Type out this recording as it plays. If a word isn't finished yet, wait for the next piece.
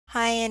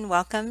Hi, and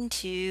welcome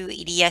to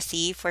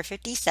EDSE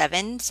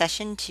 457,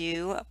 Session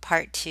 2,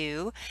 Part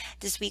 2.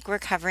 This week we're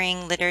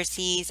covering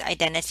literacies,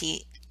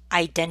 identities,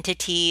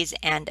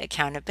 and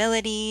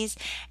accountabilities,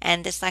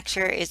 and this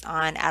lecture is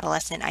on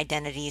adolescent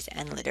identities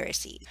and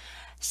literacy.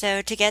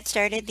 So to get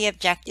started, the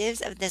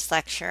objectives of this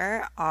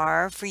lecture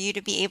are for you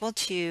to be able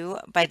to,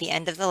 by the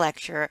end of the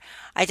lecture,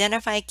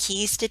 identify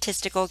key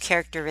statistical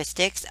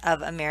characteristics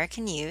of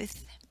American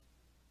youth,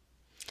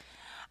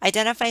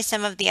 identify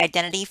some of the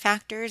identity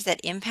factors that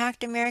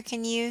impact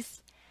American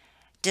youth,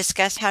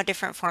 discuss how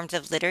different forms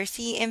of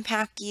literacy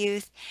impact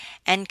youth,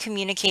 and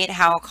communicate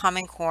how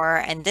Common Core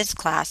and this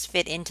class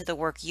fit into the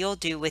work you'll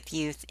do with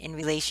youth in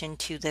relation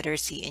to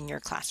literacy in your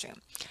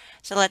classroom.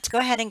 So let's go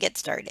ahead and get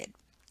started.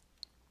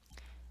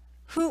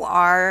 Who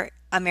are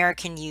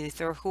American youth,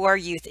 or who are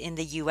youth in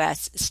the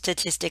US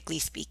statistically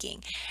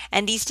speaking?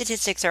 And these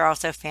statistics are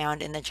also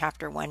found in the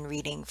Chapter 1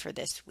 reading for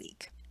this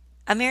week.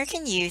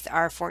 American youth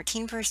are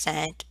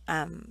 14%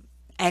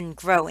 and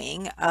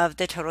growing of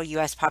the total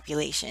US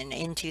population.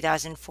 In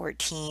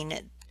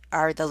 2014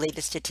 are the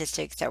latest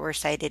statistics that were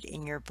cited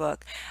in your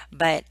book,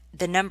 but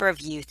the number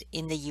of youth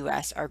in the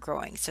US are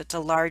growing. So it's a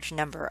large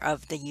number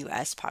of the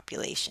US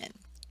population.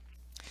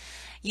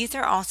 Youth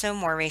are also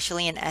more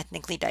racially and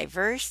ethnically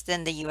diverse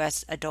than the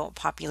US adult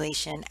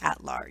population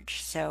at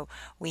large. So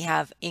we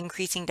have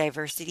increasing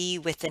diversity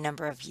with the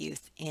number of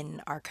youth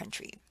in our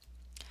country.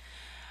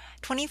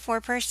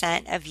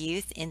 24% of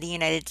youth in the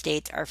United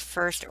States are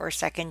first or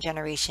second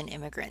generation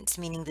immigrants,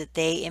 meaning that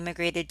they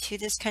immigrated to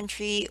this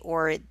country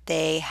or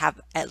they have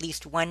at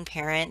least one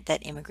parent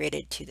that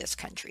immigrated to this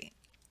country.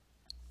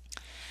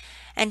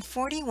 And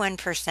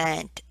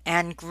 41%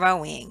 and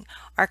growing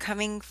are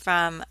coming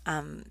from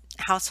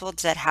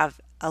households that have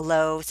a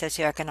low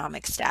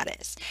socioeconomic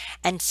status.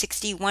 And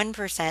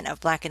 61%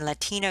 of Black and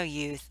Latino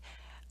youth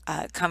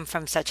come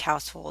from such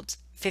households,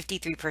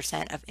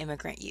 53% of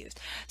immigrant youth.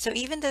 So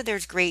even though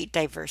there's great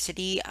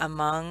diversity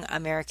among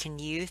American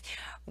youth,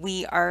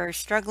 we are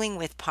struggling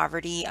with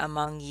poverty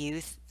among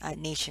youth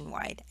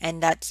nationwide.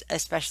 And that's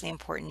especially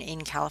important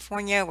in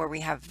California, where we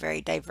have a very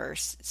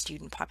diverse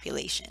student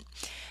population.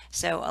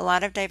 So a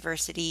lot of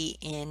diversity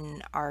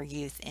in our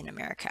youth in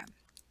America.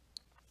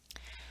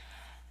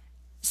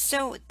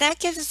 So that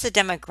gives us the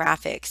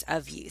demographics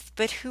of youth,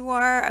 but who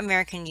are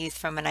American youth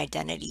from an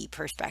identity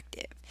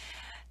perspective?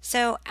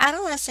 So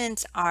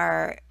adolescents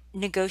are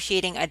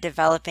negotiating a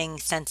developing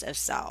sense of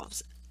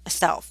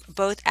self,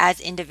 both as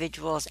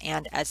individuals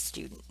and as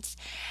students.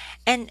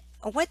 And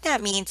what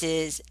that means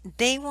is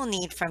they will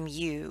need from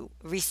you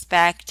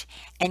respect,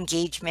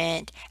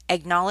 engagement,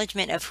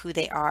 acknowledgement of who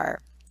they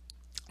are.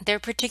 They're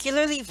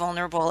particularly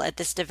vulnerable at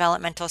this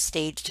developmental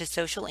stage to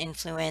social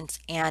influence,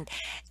 and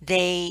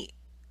they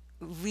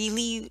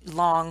really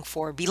long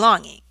for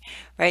belonging,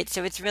 right?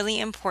 So it's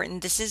really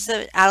important.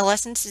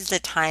 Adolescence is the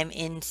time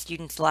in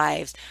students'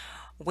 lives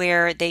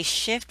where they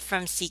shift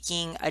from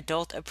seeking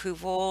adult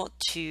approval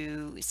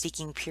to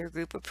seeking peer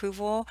group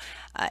approval,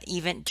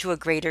 even to a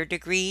greater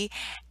degree.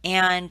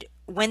 And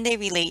when they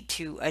relate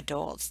to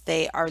adults,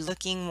 they are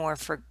looking more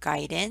for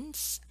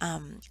guidance,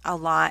 a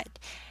lot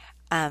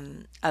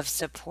of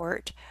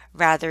support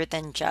rather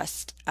than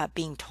just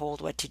being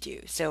told what to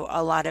do. So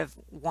a lot of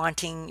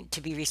wanting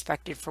to be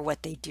respected for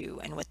what they do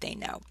and what they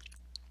know.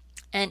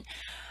 And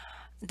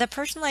the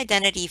personal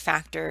identity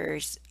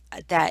factors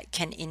that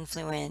can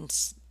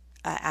influence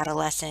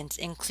adolescents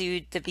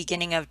include the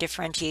beginning of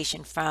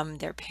differentiation from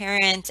their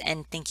parents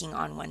and thinking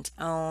on one's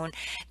own.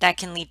 That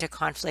can lead to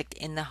conflict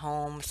in the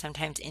home,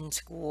 sometimes in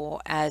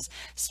school, as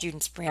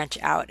students branch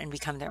out and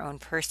become their own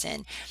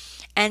person.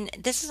 And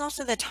this is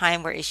also the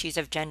time where issues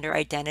of gender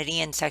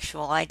identity and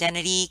sexual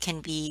identity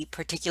can be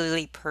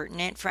particularly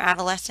pertinent for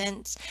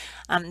adolescents.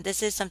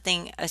 This is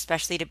something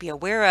especially to be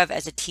aware of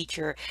as a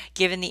teacher,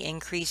 given the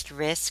increased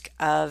risk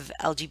of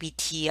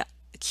LGBTQ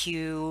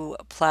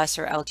plus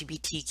or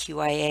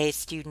LGBTQIA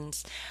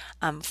students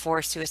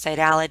for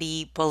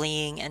suicidality,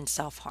 bullying, and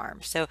self-harm.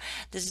 So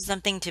this is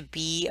something to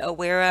be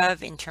aware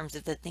of in terms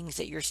of the things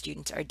that your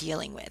students are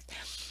dealing with.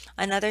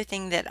 Another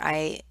thing that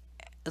I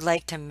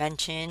like to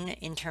mention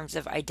in terms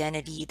of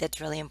identity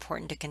that's really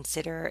important to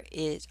consider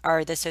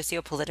are the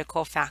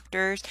sociopolitical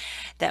factors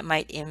that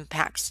might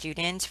impact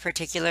students,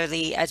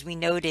 particularly as we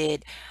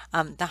noted,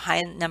 the high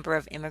number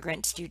of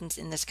immigrant students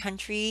in this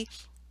country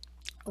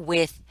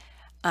with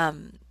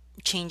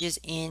changes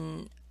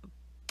in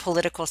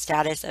political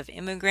status of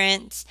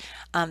immigrants.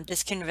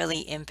 This can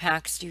really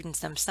impact students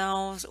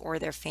themselves or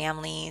their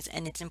families,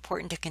 and it's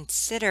important to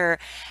consider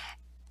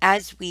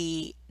as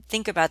we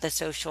think about the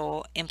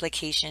social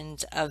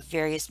implications of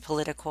various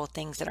political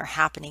things that are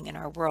happening in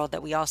our world,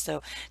 that we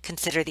also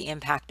consider the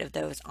impact of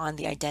those on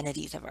the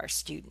identities of our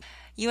students.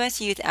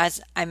 U.S. youth, as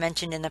I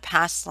mentioned in the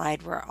past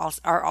slide,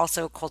 are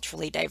also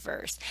culturally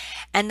diverse,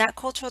 and that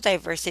cultural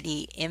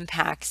diversity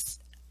impacts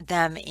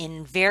them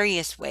in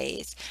various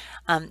ways.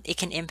 It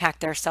can impact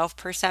their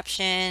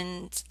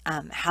self-perceptions,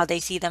 how they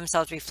see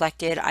themselves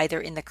reflected either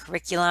in the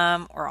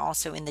curriculum or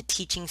also in the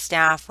teaching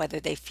staff, whether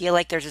they feel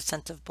like there's a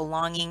sense of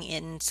belonging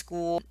in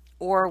school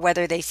or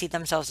whether they see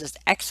themselves as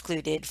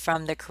excluded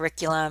from the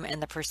curriculum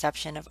and the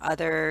perception of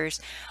others,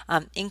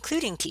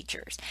 including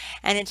teachers.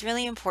 And it's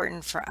really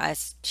important for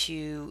us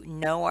to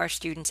know our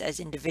students as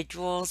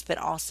individuals, but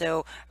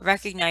also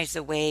recognize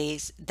the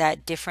ways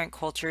that different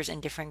cultures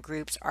and different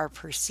groups are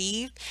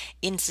perceived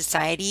in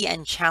society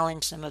and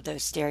challenge some of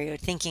those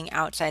thinking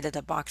outside of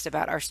the box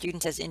about our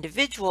students as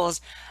individuals,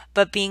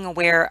 but being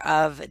aware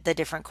of the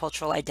different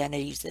cultural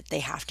identities that they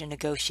have to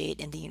negotiate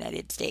in the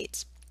United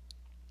States.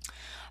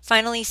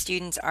 Finally,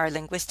 students are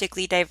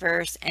linguistically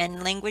diverse,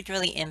 and language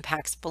really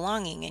impacts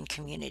belonging in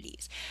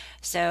communities.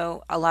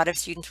 So a lot of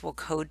students will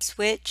code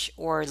switch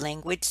or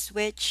language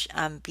switch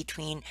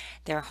between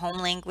their home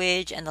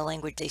language and the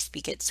language they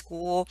speak at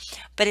school.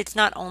 But it's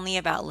not only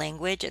about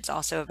language, it's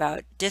also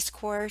about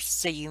discourse.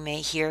 So you may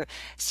hear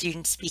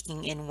students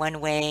speaking in one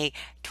way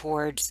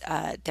towards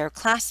their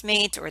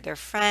classmates or their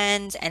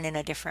friends and in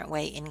a different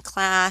way in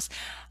class.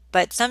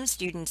 But some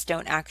students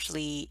don't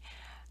actually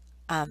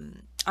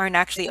aren't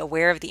actually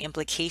aware of the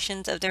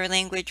implications of their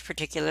language,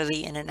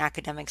 particularly in an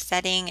academic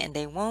setting, and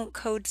they won't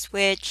code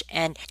switch,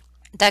 and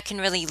that can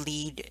really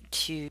lead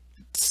to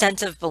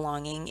sense of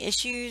belonging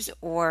issues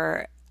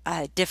or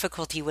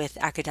difficulty with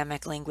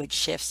academic language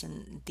shifts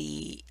and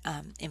the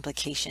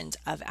implications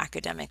of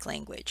academic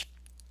language.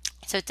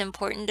 So it's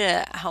important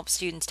to help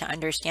students to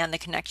understand the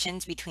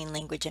connections between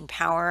language and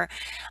power,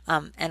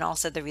 and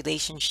also the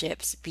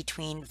relationships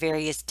between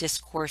various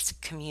discourse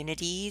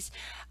communities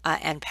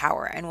and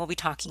power. And we'll be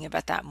talking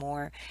about that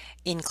more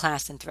in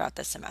class and throughout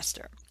the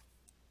semester.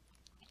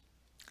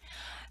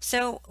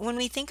 So when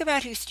we think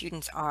about who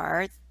students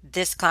are,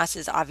 this class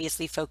is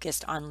obviously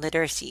focused on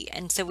literacy.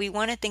 And so we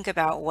want to think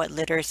about what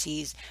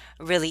literacies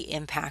really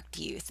impact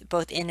youth,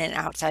 both in and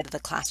outside of the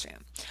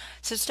classroom.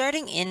 So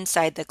starting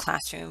inside the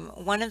classroom,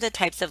 one of the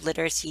types of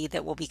literacy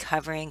that we'll be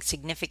covering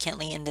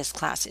significantly in this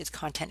class is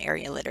content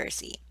area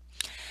literacy.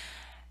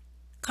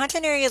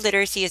 Content area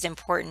literacy is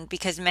important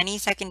because many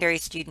secondary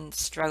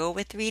students struggle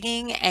with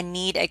reading and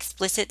need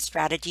explicit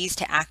strategies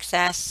to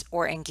access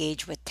or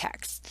engage with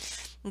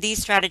text.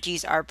 These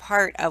strategies are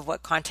part of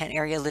what content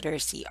area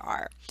literacy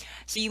are.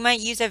 So you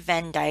might use a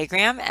Venn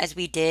diagram, as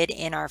we did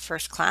in our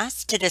first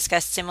class, to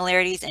discuss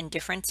similarities and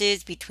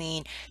differences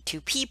between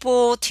two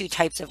people, two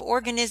types of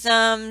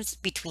organisms,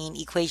 between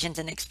equations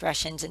and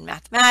expressions in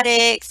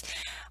mathematics,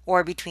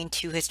 or between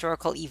two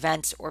historical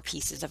events or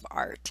pieces of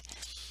art.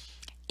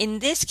 In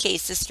this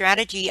case, the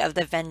strategy of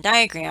the Venn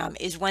diagram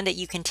is one that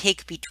you can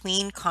take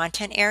between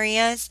content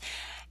areas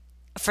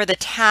for the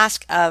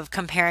task of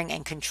comparing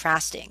and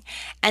contrasting.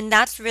 And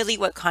that's really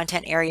what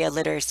content area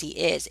literacy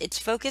is. It's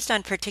focused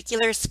on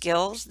particular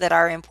skills that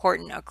are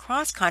important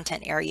across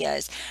content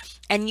areas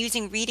and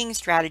using reading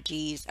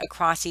strategies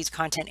across these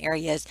content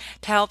areas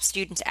to help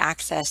students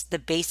access the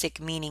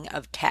basic meaning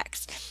of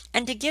text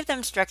and to give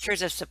them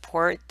structures of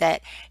support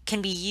that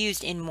can be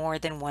used in more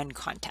than one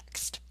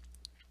context.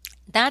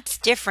 That's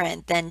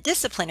different than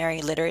disciplinary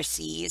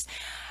literacies.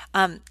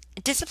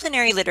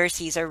 Disciplinary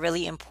literacies are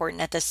really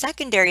important at the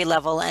secondary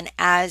level and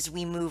as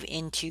we move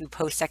into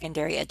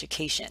post-secondary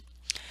education.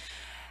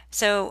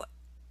 So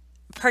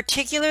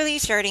particularly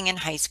starting in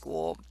high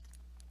school,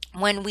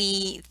 when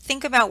we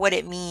think about what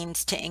it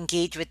means to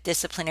engage with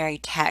disciplinary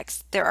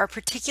text, there are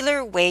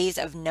particular ways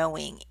of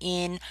knowing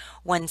in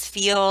one's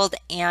field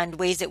and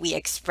ways that we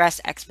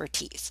express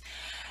expertise.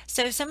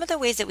 So some of the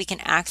ways that we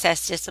can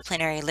access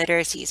disciplinary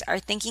literacies are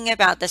thinking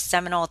about the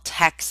seminal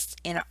texts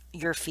in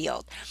your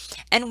field.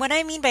 And what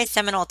I mean by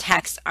seminal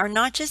texts are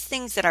not just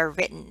things that are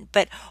written,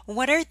 but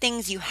what are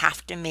things you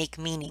have to make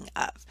meaning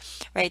of,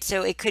 right?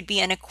 So it could be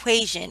an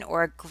equation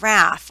or a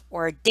graph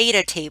or a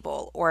data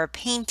table or a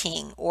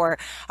painting or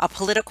a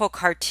political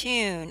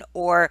cartoon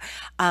or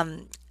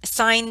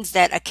signs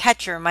that a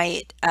catcher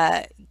might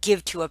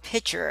give to a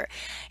pitcher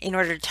in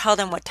order to tell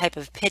them what type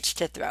of pitch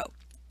to throw.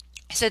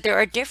 So there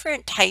are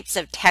different types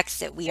of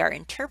text that we are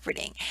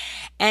interpreting,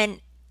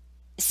 and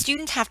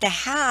students have to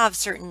have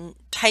certain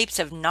types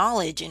of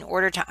knowledge in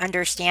order to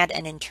understand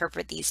and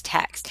interpret these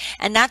texts.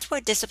 And that's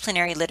what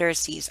disciplinary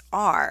literacies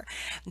are.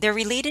 They're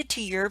related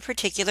to your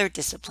particular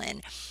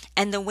discipline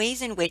and the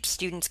ways in which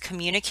students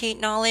communicate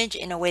knowledge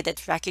in a way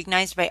that's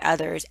recognized by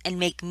others and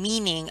make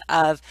meaning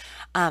of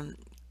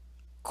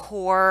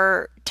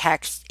core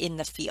texts in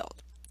the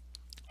field.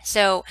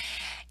 So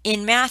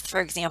in math,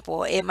 for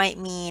example, it might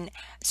mean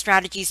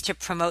strategies to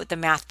promote the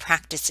math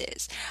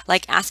practices,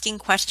 like asking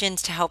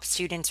questions to help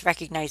students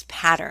recognize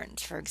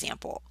patterns, for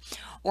example.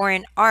 Or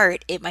in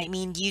art, it might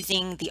mean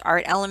using the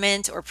art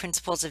elements or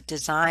principles of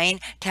design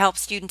to help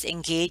students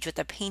engage with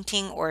a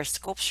painting or a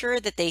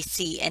sculpture that they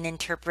see and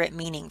interpret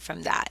meaning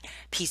from that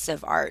piece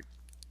of art.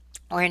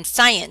 Or in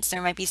science,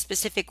 there might be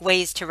specific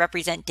ways to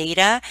represent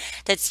data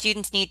that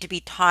students need to be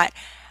taught,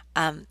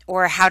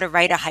 or how to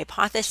write a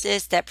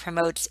hypothesis that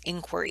promotes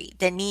inquiry,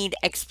 that need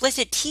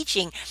explicit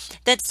teaching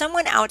that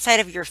someone outside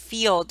of your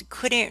field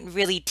couldn't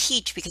really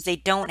teach because they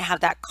don't have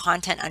that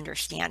content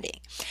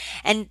understanding.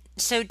 And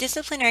so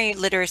disciplinary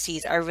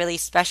literacies are really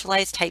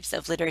specialized types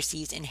of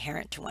literacies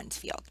inherent to one's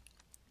field.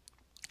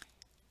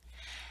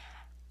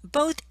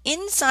 Both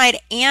inside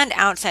and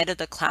outside of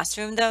the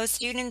classroom, though,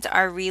 students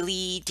are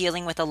really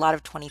dealing with a lot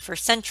of 21st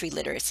century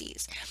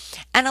literacies.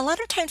 And a lot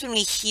of times when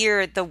we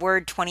hear the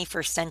word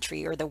 21st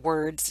century or the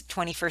words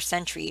 21st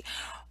century,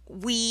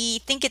 we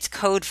think it's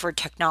code for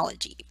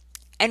technology.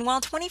 And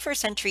while 21st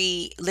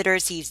century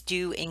literacies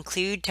do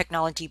include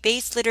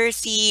technology-based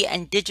literacy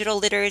and digital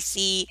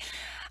literacy,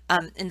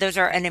 and those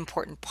are an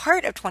important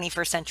part of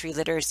 21st century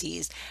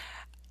literacies,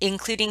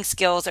 including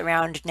skills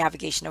around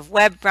navigation of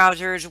web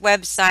browsers,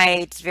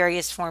 websites,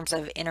 various forms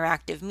of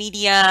interactive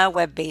media,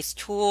 web-based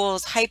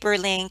tools,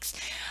 hyperlinks.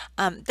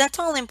 That's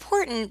all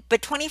important,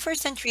 but 21st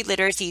century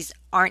literacies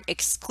aren't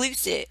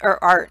exclusive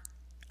or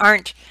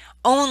aren't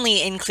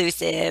only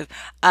inclusive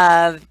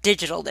of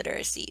digital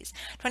literacies.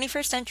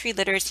 21st century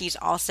literacies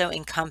also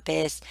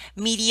encompass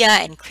media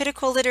and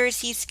critical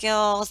literacy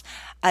skills,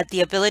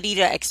 the ability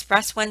to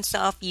express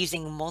oneself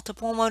using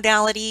multiple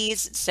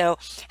modalities. So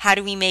how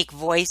do we make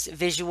voice,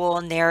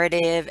 visual,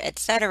 narrative,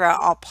 etc.,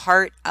 all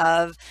part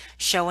of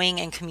showing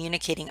and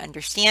communicating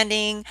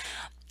understanding?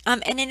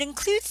 And it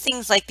includes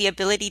things like the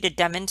ability to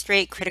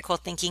demonstrate critical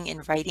thinking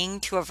in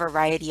writing to a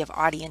variety of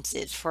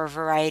audiences for a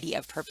variety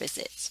of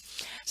purposes.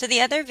 So the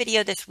other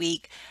video this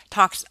week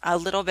talks a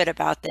little bit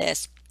about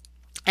this,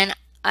 and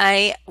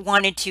I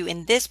wanted to,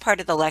 in this part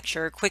of the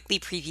lecture, quickly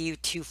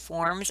preview two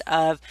forms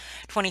of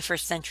 21st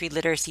century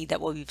literacy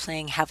that will be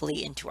playing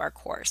heavily into our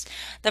course.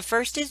 The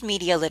first is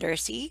media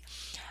literacy.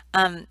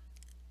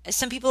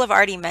 Some people have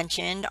already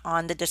mentioned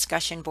on the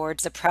discussion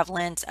boards the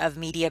prevalence of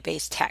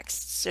media-based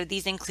texts. So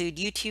these include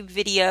YouTube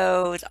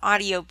videos,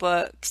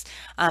 audiobooks,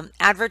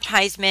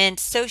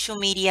 advertisements, social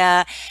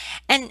media,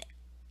 and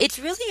it's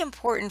really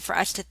important for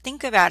us to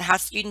think about how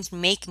students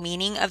make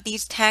meaning of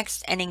these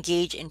texts and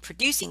engage in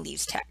producing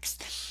these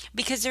texts,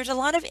 because there's a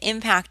lot of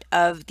impact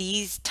of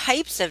these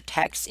types of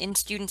texts in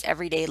students'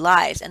 everyday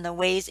lives and the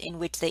ways in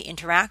which they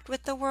interact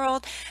with the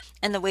world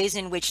and the ways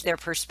in which their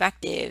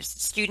perspectives,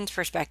 students'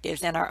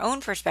 perspectives, and our own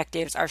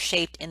perspectives are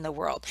shaped in the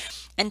world.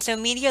 And so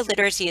media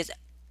literacy is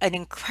an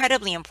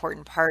incredibly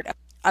important part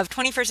of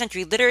 21st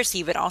century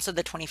literacy, but also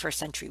the 21st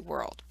century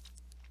world.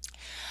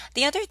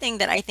 The other thing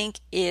that I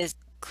think is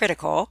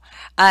critical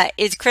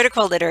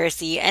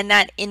literacy, and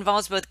that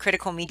involves both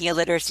critical media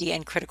literacy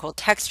and critical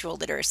textual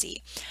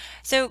literacy.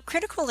 So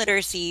critical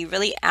literacy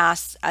really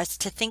asks us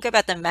to think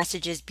about the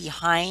messages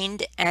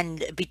behind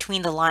and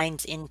between the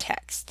lines in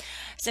text.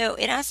 So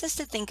it asks us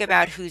to think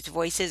about whose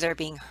voices are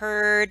being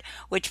heard,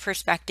 which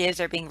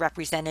perspectives are being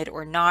represented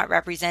or not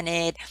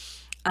represented,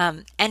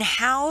 and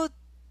how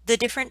the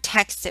different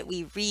texts that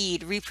we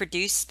read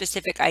reproduce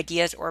specific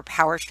ideas or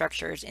power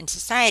structures in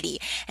society,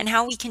 and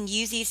how we can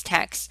use these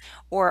texts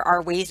or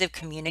our ways of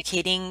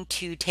communicating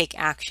to take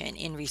action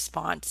in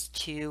response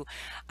to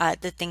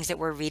the things that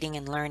we're reading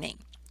and learning.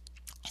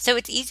 So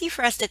it's easy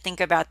for us to think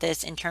about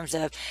this in terms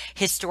of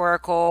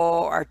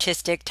historical,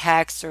 artistic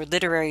texts or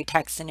literary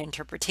texts and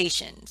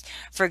interpretations.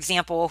 For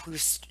example,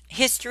 whose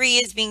history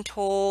is being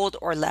told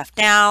or left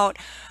out,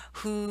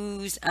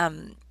 whose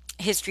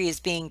history is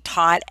being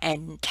taught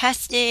and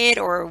tested,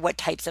 or what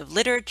types of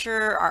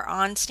literature are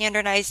on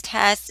standardized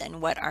tests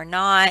and what are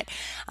not,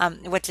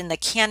 what's in the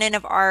canon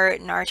of art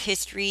and art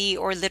history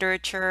or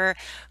literature,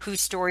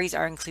 whose stories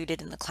are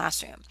included in the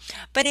classroom.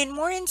 But in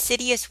more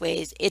insidious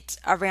ways, it's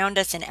around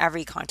us in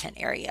every content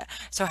area.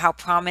 So how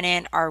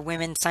prominent are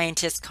women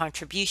scientists'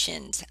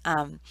 contributions?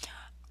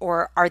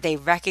 Or are they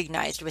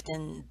recognized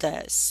within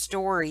the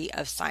story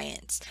of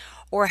science?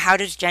 Or how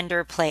does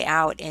gender play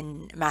out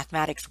in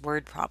mathematics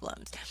word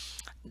problems?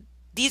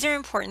 These are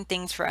important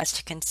things for us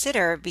to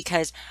consider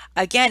because,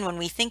 again, when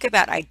we think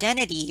about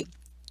identity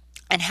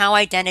and how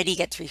identity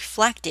gets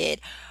reflected,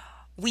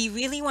 we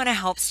really want to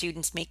help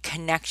students make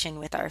connection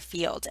with our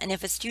field. And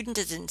if a student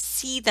doesn't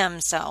see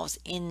themselves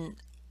in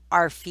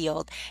our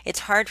field,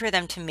 it's hard for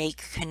them to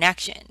make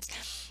connections.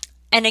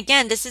 And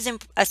again, this is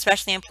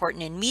especially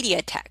important in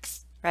media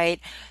texts,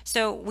 right?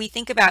 So we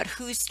think about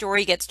whose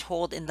story gets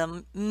told in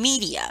the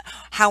media,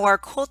 how our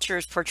culture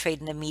is portrayed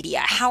in the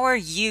media, how our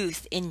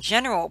youth in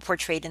general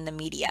portrayed in the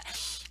media,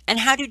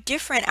 and how do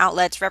different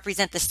outlets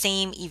represent the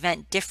same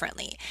event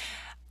differently?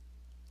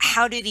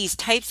 How do these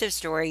types of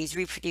stories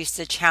reproduce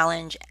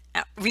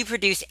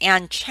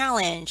and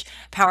challenge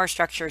power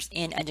structures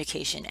in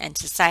education and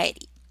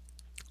society?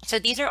 So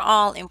these are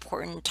all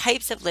important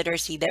types of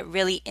literacy that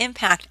really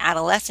impact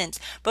adolescents,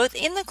 both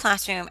in the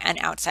classroom and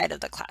outside of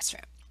the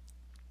classroom.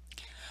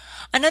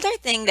 Another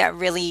thing that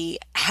really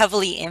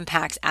heavily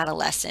impacts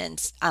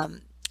adolescents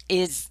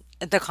is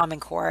the Common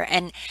Core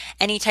and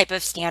any type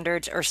of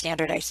standards or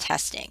standardized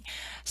testing.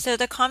 So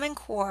the Common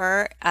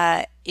Core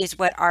is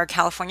what our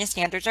California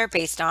standards are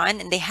based on,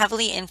 and they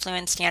heavily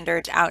influence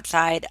standards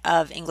outside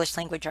of English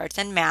language arts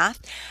and math,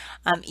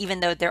 even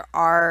though there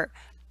are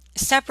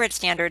separate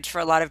standards for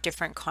a lot of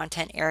different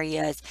content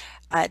areas.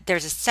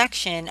 There's a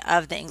section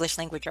of the English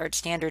language arts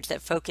standards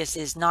that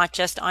focuses not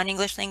just on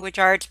English language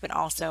arts, but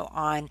also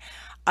on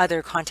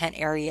other content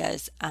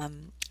areas,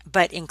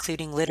 but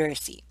including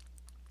literacy.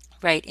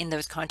 right, in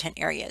those content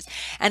areas.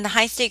 And the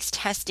high stakes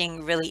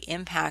testing really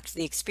impacts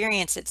the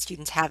experience that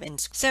students have in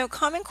school. So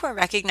Common Core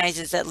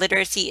recognizes that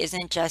literacy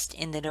isn't just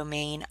in the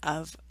domain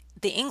of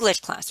the English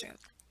classroom.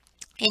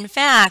 In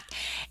fact,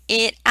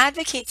 it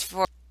advocates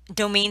for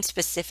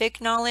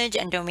domain-specific knowledge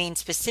and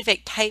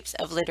domain-specific types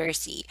of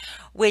literacy,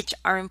 which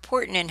are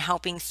important in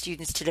helping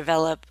students to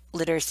develop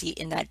literacy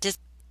in that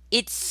discipline.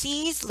 It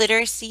sees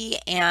literacy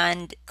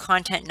and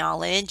content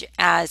knowledge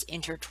as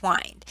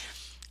intertwined.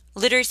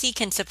 Literacy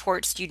can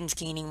support students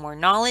gaining more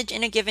knowledge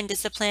in a given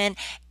discipline,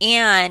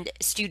 and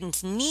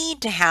students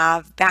need to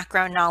have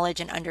background knowledge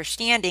and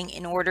understanding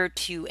in order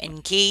to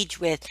engage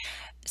with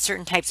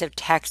certain types of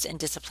texts and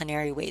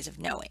disciplinary ways of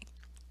knowing.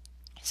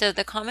 So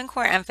the Common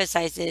Core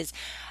emphasizes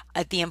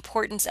the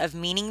importance of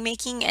meaning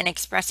making and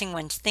expressing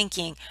one's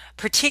thinking,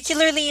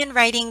 particularly in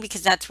writing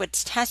because that's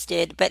what's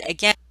tested. But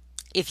again,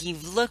 if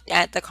you've looked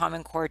at the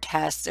Common Core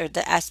tests or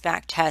the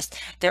SBAC test,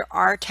 there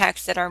are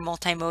texts that are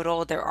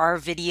multimodal, there are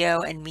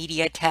video and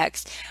media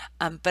texts,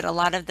 but a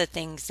lot of the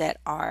things that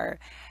are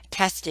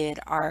tested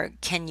are,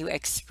 can you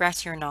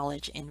express your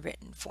knowledge in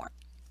written form?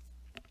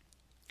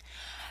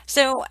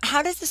 So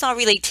how does this all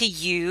relate to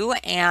you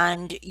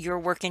and your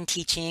work in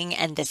teaching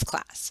and this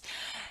class?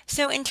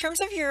 So in terms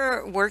of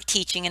your work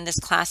teaching and this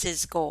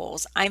class's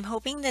goals, I'm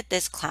hoping that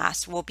this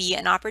class will be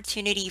an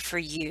opportunity for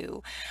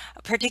you,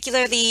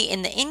 particularly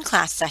in the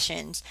in-class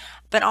sessions,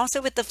 but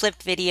also with the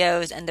flipped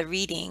videos and the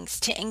readings,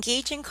 to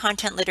engage in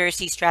content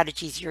literacy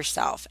strategies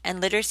yourself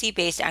and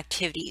literacy-based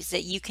activities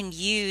that you can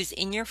use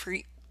in your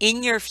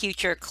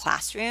future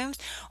classrooms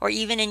or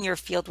even in your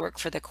fieldwork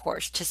for the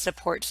course to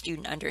support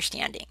student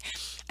understanding.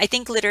 I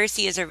think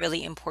literacy is a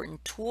really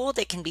important tool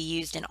that can be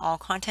used in all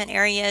content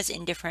areas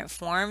in different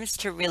forms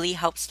to really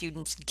help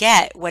students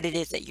get what it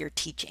is that you're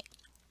teaching.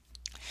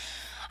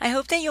 I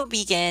hope that you'll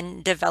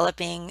begin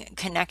developing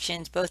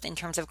connections both in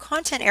terms of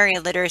content area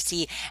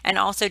literacy and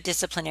also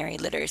disciplinary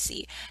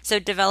literacy. So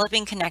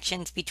developing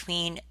connections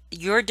between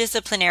your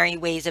disciplinary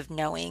ways of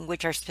knowing,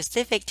 which are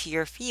specific to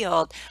your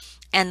field,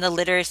 and the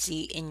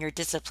literacy in your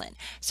discipline.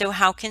 So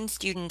how can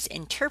students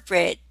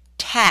interpret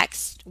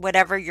text,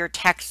 whatever your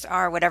texts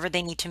are, whatever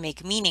they need to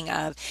make meaning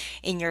of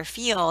in your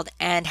field,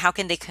 and how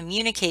can they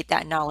communicate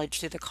that knowledge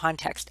through the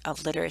context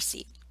of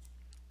literacy?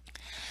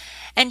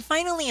 And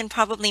finally, and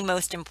probably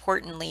most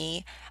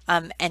importantly,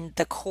 and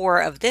the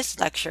core of this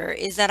lecture,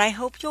 is that I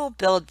hope you'll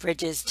build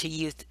bridges to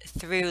youth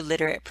through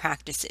literate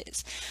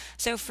practices.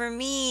 So for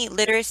me,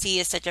 literacy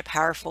is such a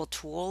powerful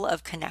tool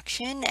of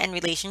connection, and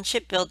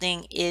relationship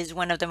building is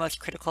one of the most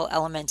critical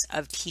elements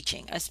of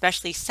teaching,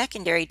 especially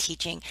secondary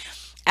teaching,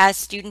 as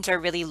students are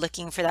really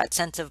looking for that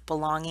sense of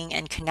belonging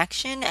and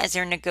connection as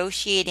they're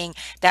negotiating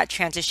that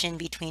transition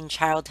between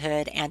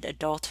childhood and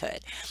adulthood.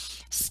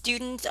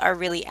 Students are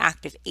really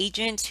active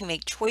agents who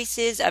make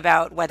choices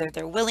about whether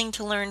they're willing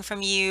to learn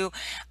from you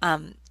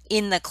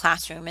in the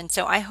classroom. And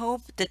so I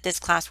hope that this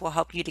class will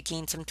help you to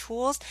gain some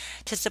tools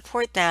to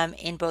support them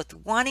in both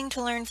wanting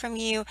to learn from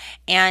you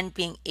and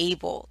being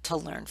able to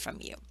learn from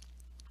you.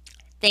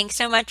 Thanks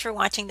so much for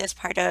watching this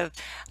part of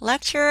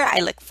lecture. I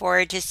look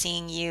forward to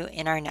seeing you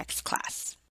in our next class.